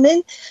understand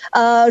women.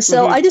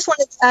 So I just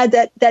wanted to add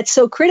that that's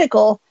so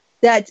critical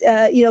that,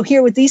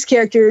 here with these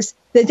characters,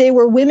 that they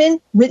were women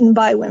written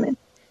by women.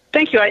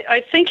 Thank you.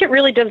 I think it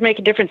really does make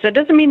a difference. That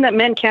doesn't mean that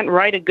men can't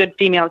write a good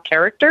female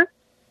character.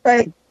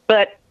 Right.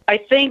 But I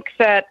think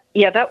that,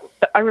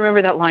 I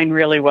remember that line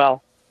really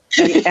well.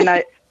 And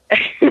I...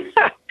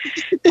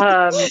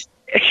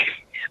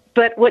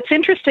 but what's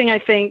interesting, I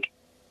think,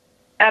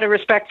 out of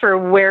respect for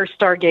where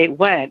Stargate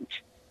went,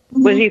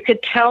 was you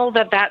could tell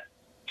that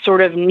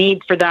sort of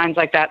need for lines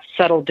like that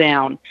settled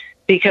down,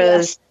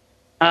 because,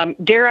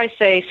 dare I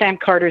say, Sam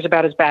Carter's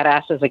about as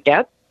badass as it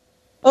gets.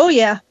 Oh,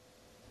 yeah.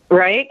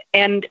 Right?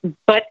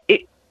 But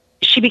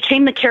she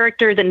became the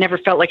character that never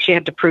felt like she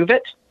had to prove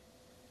it.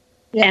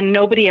 Yeah. And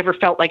nobody ever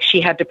felt like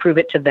she had to prove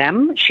it to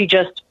them. She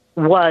just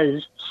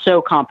was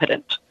so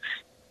competent.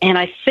 And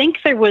I think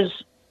to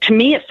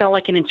me, it felt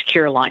like an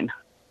insecure line.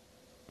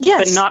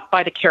 Yes. But not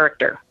by the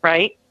character,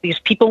 right? These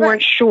people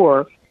weren't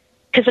sure.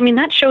 Because,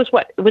 that shows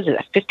what? Was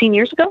it 15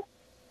 years ago?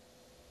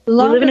 We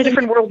live in a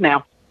different world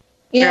now.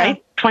 Yeah.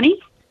 Right? 20?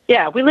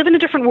 Yeah, we live in a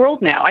different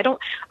world now.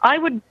 I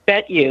would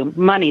bet you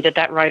money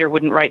that writer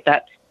wouldn't write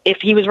that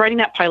if he was writing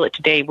that pilot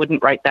today,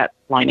 wouldn't write that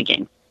line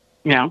again,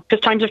 because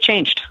times have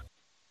changed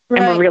and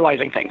we're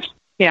realizing things.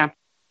 Yeah.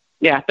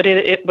 Yeah.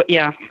 But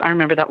yeah, I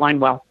remember that line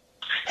well.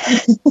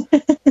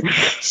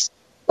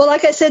 Well,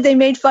 like I said, they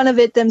made fun of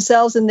it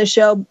themselves in the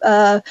show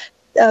a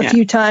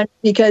few times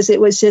because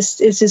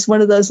it's just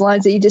one of those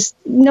lines that you just,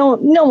 no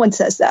one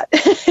says that.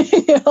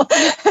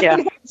 Yeah.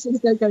 It's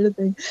just that kind of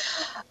thing.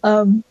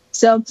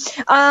 So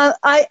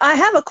I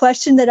have a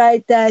question that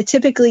I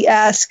typically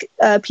ask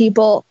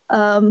people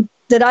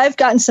that I've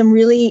gotten some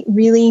really,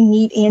 really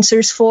neat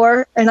answers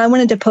for, and I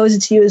wanted to pose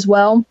it to you as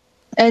well.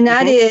 And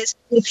that is,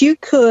 if you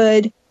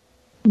could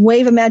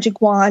wave a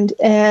magic wand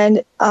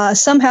and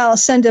somehow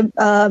send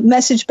a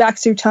message back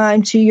through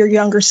time to your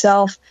younger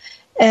self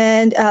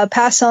and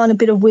pass on a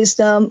bit of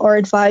wisdom or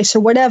advice or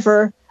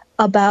whatever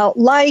about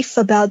life,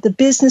 about the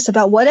business,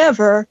 about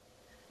whatever,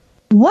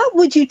 what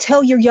would you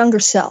tell your younger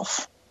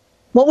self?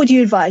 What would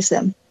you advise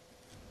them?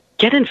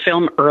 Get in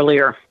film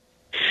earlier.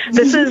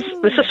 This is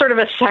sort of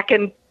a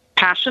second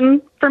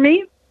passion for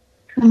me.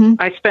 Mm-hmm.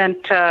 I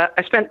spent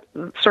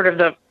sort of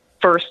the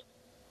first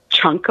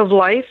chunk of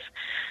life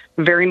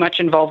very much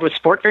involved with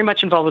sport, very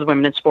much involved with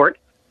women in sport.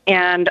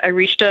 And I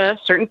reached a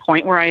certain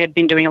point where I had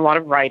been doing a lot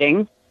of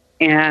writing.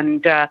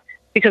 And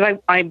because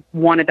I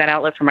wanted that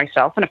outlet for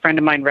myself, and a friend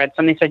of mine read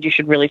something, said, you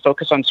should really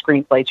focus on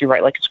screenplays. You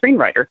write like a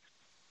screenwriter.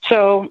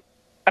 So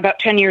about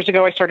 10 years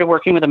ago, I started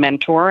working with a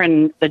mentor,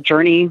 and the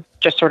journey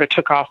just sort of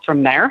took off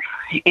from there.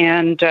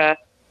 And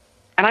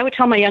I would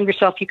tell my younger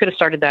self, you could have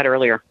started that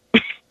earlier.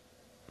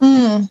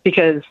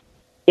 Because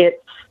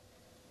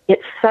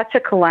it's such a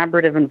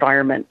collaborative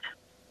environment.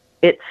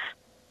 It's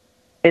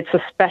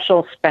a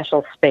special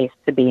space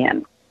to be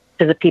in,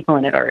 because the people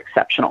in it are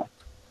exceptional.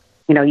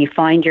 You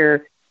find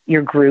your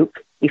group,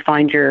 you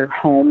find your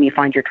home, you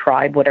find your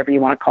tribe, whatever you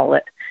want to call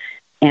it.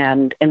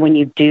 And when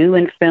you do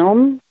in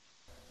film,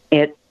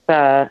 it's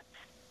a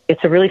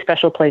really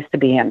special place to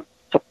be in.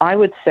 So I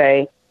would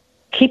say,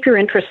 keep your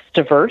interests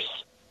diverse.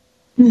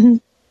 Mm-hmm.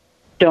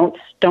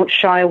 Don't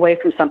shy away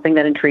from something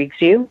that intrigues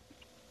you,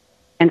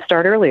 and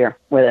start earlier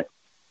with it.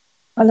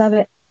 I love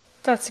it.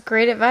 That's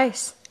great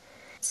advice.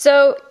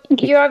 So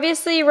you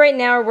obviously right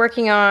now are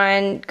working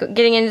on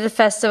getting into the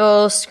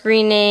festival,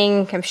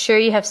 screening. I'm sure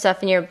you have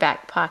stuff in your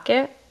back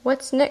pocket.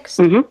 What's next?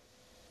 Mm-hmm.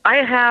 I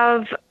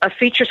have a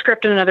feature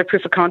script and another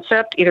proof of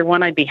concept. Either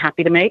one I'd be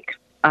happy to make.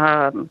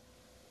 They're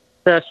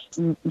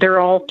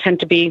all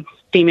tend to be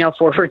female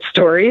forward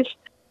stories.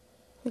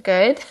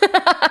 Good.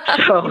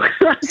 So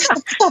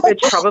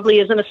which probably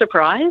isn't a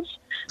surprise.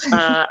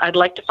 I'd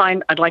like to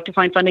find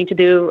funding to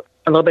do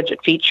a low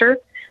budget feature.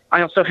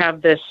 I also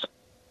have this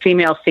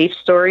female thief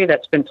story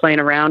that's been playing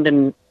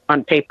around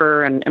on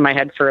paper and in my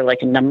head for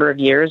like a number of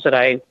years that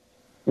I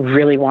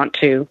really want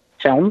to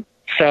film.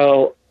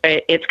 So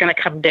it's going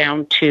to come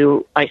down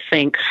to, I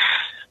think,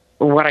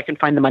 what I can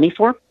find the money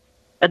for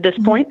at this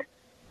point.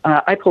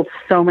 I pulled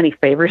so many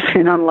favors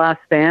in on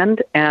Last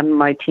Stand, and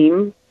my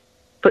team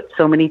put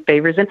so many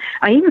favors in.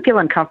 I even feel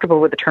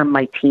uncomfortable with the term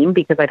my team,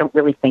 because I don't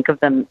really think of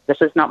them.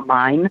 This is not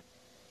mine.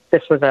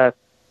 This was a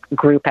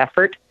group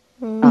effort.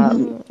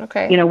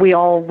 Okay. We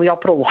all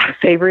put a lot of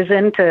favors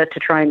in to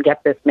try and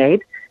get this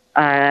made.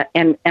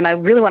 And I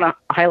really want to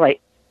highlight,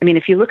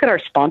 if you look at our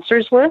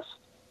sponsors list,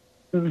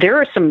 there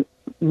are some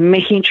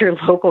major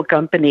local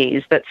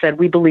companies that said,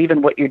 we believe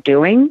in what you're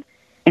doing,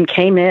 and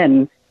came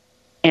in.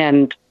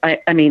 And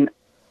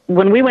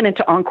when we went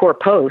into Encore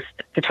Post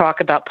to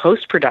talk about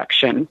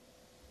post-production,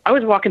 I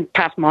was walking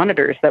past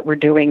monitors that were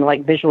doing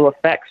like visual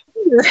effects.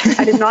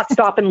 I did not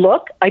stop and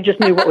look. I just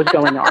knew what was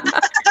going on.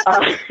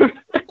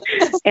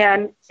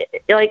 And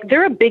like,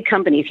 they're a big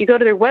company. If you go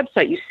to their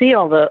website, you see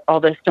all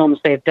the films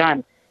they've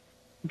done.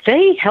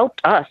 They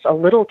helped us, a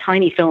little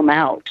tiny film,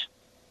 out.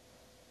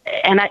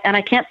 And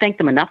I can't thank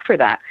them enough for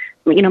that.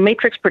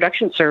 Matrix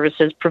Production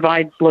Services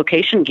provides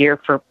location gear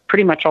for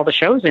pretty much all the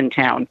shows in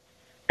town.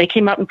 They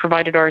came out and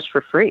provided ours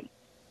for free.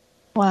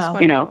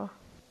 Wow.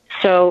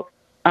 So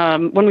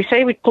when we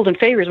say we pulled in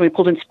favors, we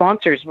pulled in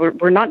sponsors,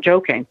 we're not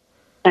joking.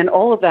 And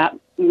all of that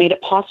made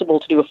it possible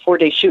to do a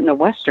 4-day shoot in a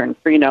Western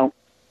for,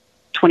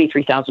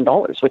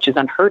 $23,000, which is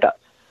unheard of.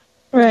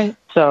 Right.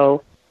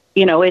 So,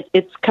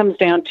 it comes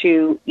down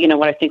to,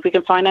 what I think we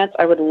can finance.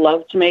 I would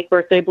love to make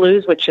Birthday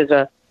Blues, which is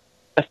a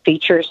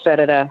feature set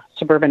at a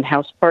suburban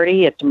house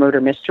party. It's a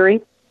murder mystery.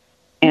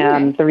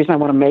 And the reason I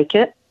want to make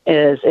it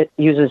is it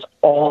uses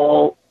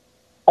all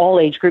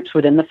age groups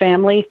within the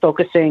family,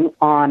 focusing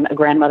on a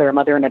grandmother, a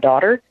mother, and a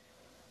daughter.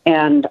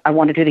 And I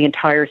want to do the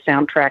entire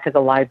soundtrack as a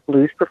live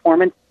blues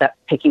performance that's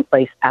taking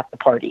place at the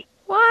party.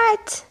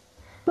 What?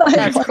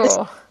 That's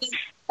cool.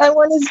 I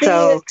want to see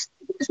it.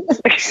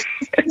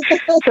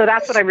 So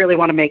that's what I really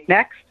want to make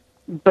next.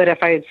 But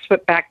if I had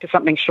slipped back to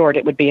something short,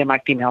 it would be in my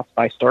female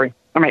spy story.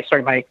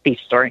 My thief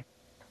story.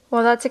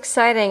 Well, that's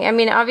exciting.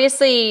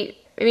 Obviously,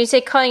 when you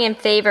say calling in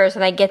favors,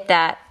 and I get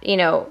that,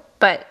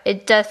 but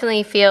it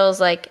definitely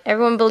feels like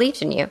everyone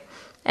believes in you,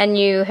 and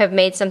you have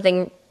made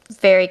something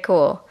very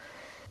cool.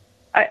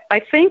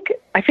 I think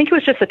it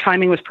was just the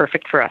timing was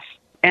perfect for us.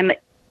 And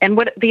And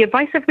what the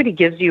advice everybody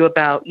gives you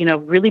about,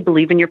 really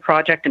believe in your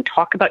project and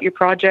talk about your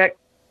project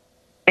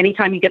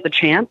anytime you get the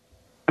chance.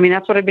 I mean,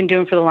 that's what I've been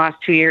doing for the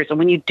last 2 years. And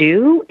when you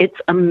do, it's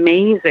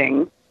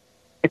amazing.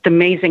 It's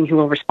amazing who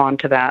will respond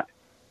to that.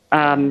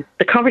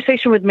 The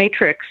conversation with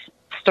Matrix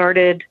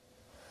started,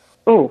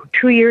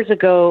 2 years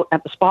ago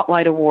at the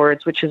Spotlight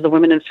Awards, which is the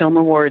Women in Film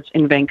Awards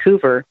in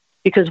Vancouver,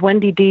 because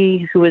Wendy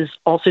D, who is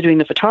also doing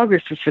the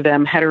photography for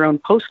them, had her own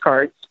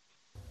postcards.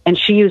 And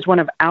she used one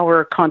of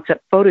our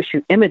concept photo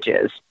shoot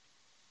images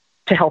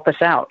to help us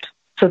out.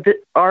 So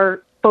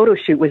our photo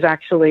shoot was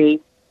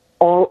actually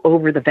all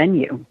over the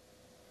venue.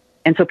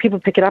 And so people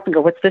pick it up and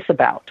go, what's this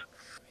about?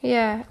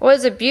 Yeah. Well,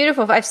 it's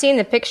beautiful. I've seen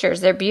the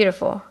pictures. They're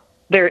beautiful.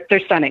 They're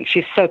stunning.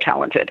 She's so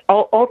talented.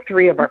 All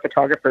three of our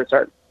photographers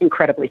are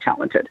incredibly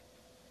talented.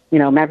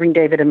 Mavreen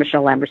David and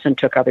Michelle Lamberson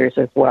took others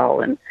as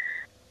well.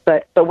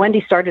 But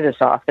Wendy started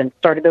us off and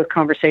started those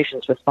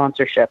conversations with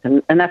sponsorship.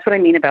 And that's what I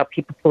mean about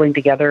people pulling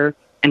together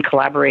and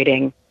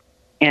collaborating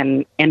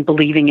and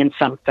believing in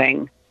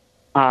something.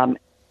 And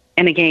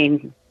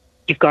again,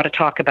 you've got to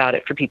talk about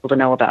it for people to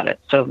know about it.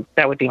 So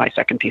that would be my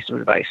second piece of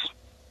advice.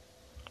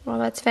 Well,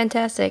 that's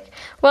fantastic.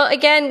 Well,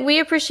 again, we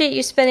appreciate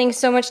you spending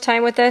so much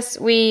time with us.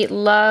 We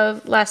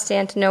love Last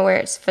Stand to Nowhere.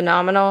 It's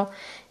phenomenal.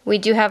 We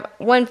do have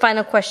one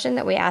final question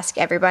that we ask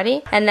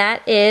everybody, and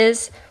that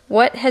is,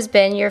 what has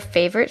been your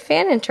favorite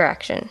fan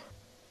interaction?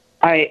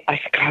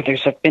 God,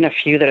 there's been a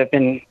few that have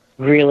been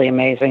really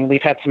amazing.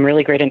 We've had some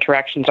really great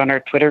interactions on our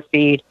Twitter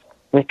feed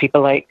with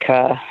people like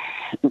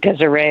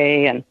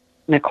Desiree and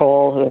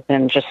Nicole, who have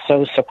been just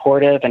so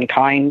supportive and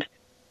kind.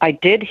 I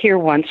did hear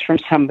once from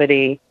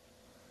somebody,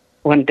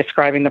 when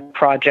describing the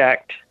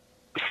project,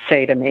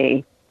 say to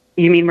me,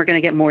 "You mean we're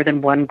going to get more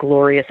than one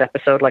glorious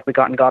episode like we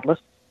got in Godless?"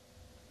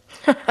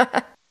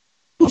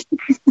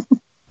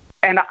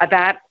 And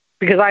that,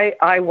 because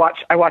I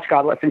watch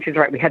Godless, and she's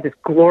right. We had this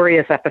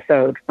glorious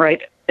episode,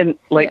 right? In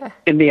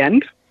the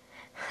end.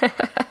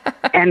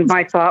 And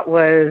my thought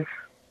was,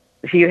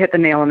 if you hit the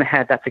nail on the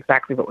head, that's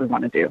exactly what we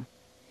want to do.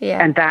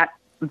 Yeah. And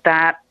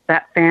that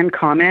fan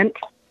comment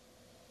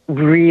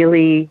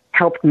really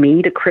helped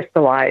me to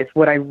crystallize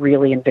what I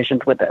really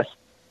envisioned with this.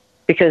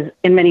 Because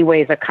in many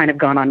ways, I've kind of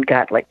gone on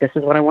gut, like, this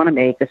is what I want to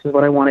make, this is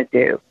what I want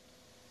to do.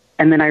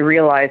 And then I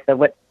realized that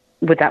with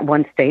that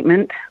one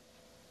statement,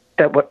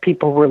 that what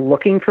people were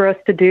looking for us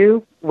to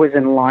do was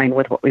in line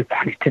with what we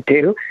wanted to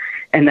do.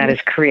 And that is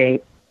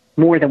create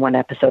more than one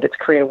episode. It's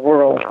create a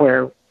world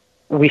where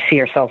we see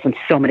ourselves in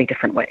so many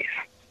different ways.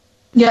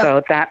 Yeah.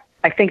 So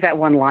I think that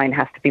one line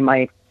has to be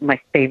my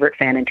favorite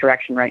fan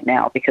interaction right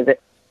now, because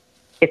it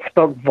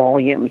spoke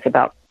volumes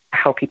about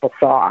how people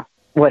saw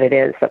what it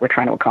is that we're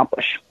trying to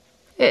accomplish.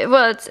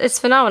 It's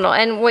phenomenal,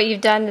 and what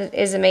you've done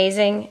is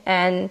amazing.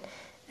 And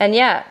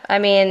yeah, I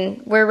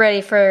mean, we're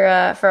ready for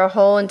a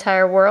whole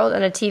entire world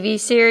and a TV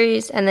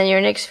series, and then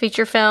your next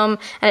feature film.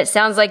 And it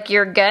sounds like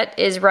your gut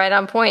is right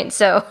on point.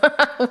 So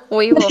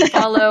we will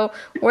follow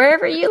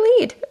wherever you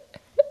lead.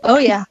 Oh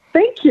yeah.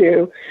 Thank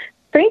you.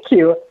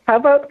 How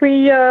about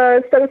we,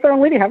 instead of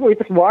starting leading, how about we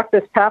just walk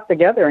this path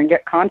together and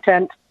get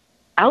content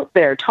out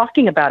there,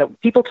 talking about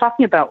it, people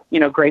talking about,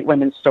 great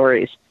women's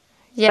stories.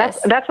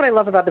 Yes. That's what I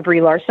love about the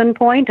Brie Larson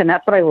point, and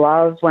that's what I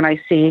love when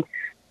I see,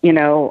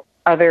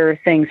 other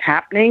things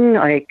happening.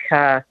 Like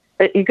a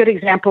good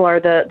example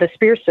are the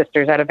Spears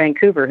sisters out of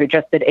Vancouver, who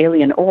just did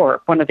Alien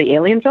Orb, one of the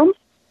Alien films.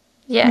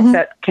 Yes.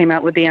 That came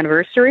out with the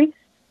anniversary.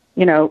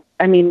 I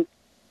think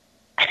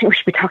we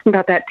should be talking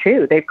about that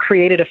too. They've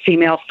created a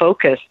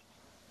female-focused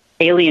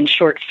Alien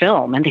short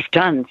film, and they've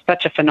done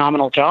such a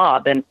phenomenal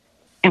job. And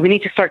we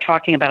need to start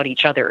talking about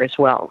each other as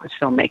well as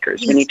filmmakers.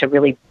 Yes. We need to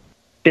really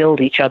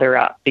build each other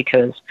up,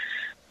 because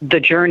the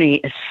journey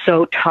is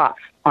so tough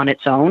on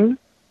its own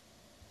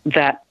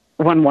that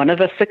when one of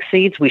us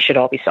succeeds, we should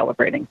all be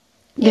celebrating.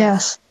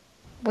 Yes.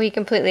 We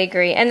completely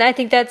agree. And I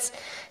think that's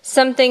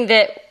something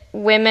that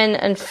women,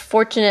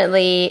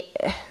 unfortunately,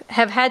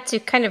 have had to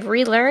kind of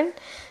relearn.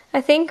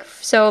 I think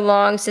so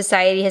long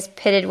society has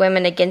pitted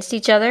women against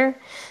each other.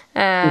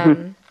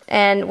 And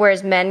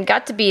whereas men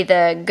got to be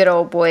the good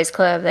old boys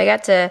club, they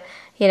got to,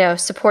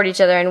 support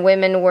each other, and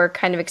women were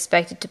kind of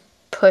expected to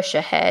push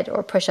ahead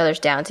or push others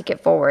down to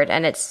get forward.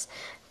 And it's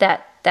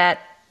that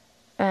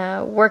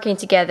working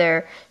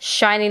together,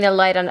 shining the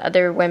light on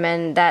other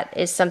women, that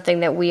is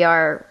something that we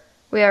are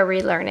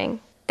relearning.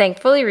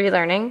 Thankfully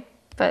relearning,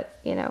 but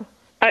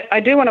I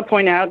do want to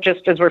point out,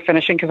 just as we're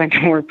finishing, because I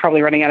know we're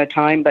probably running out of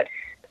time, but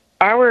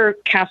our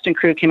cast and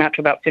crew came out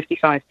to about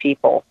 55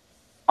 people.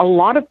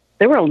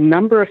 There were a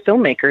number of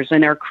filmmakers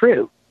in our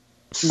crew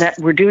that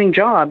were doing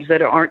jobs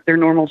that aren't their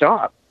normal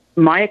job.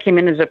 Maya came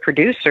in as a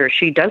producer.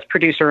 She does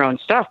produce her own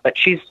stuff, but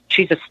she's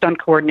a stunt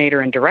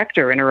coordinator and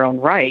director in her own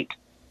right,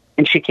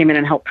 and she came in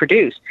and helped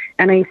produce.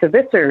 Anaïsa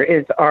Visser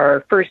is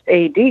our first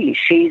AD.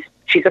 She's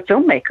a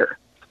filmmaker.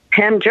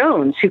 Pam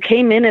Jones, who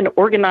came in and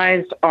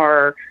organized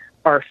our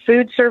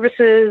food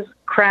services,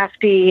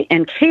 crafty,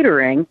 and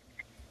catering,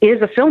 is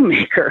a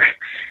filmmaker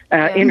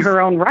in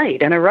her own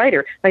right, and a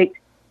writer. Like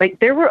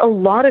there were a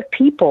lot of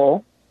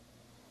people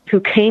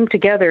who came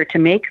together to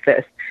make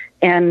this.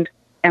 and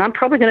I'm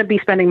probably going to be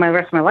spending my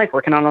rest of my life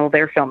working on all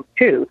their films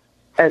too,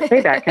 as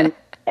payback. And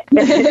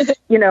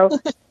you know,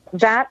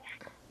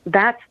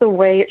 that's the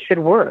way it should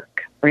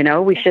work. You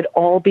know, we should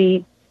all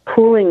be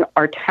pooling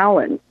our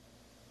talents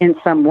in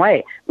some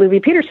way.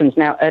 Louise Peterson's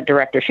now a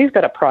director. She's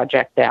got a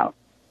project out.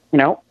 You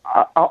know,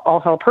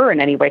 I'll help her in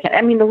any way.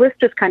 I mean, the list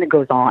just kind of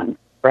goes on,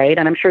 right?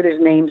 And I'm sure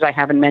there's names I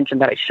haven't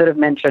mentioned that I should have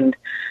mentioned,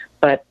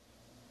 but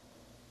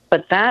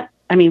that,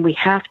 I mean, we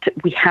have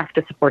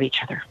to support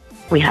each other.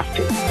 We have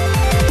to.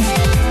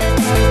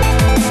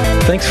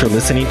 Thanks for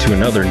listening to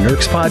another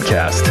NERCS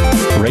podcast.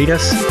 Rate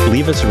us,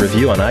 leave us a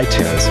review on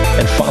iTunes,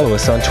 and follow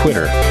us on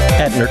Twitter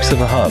 @NERCS of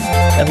the Hub,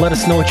 and let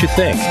us know what you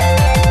think.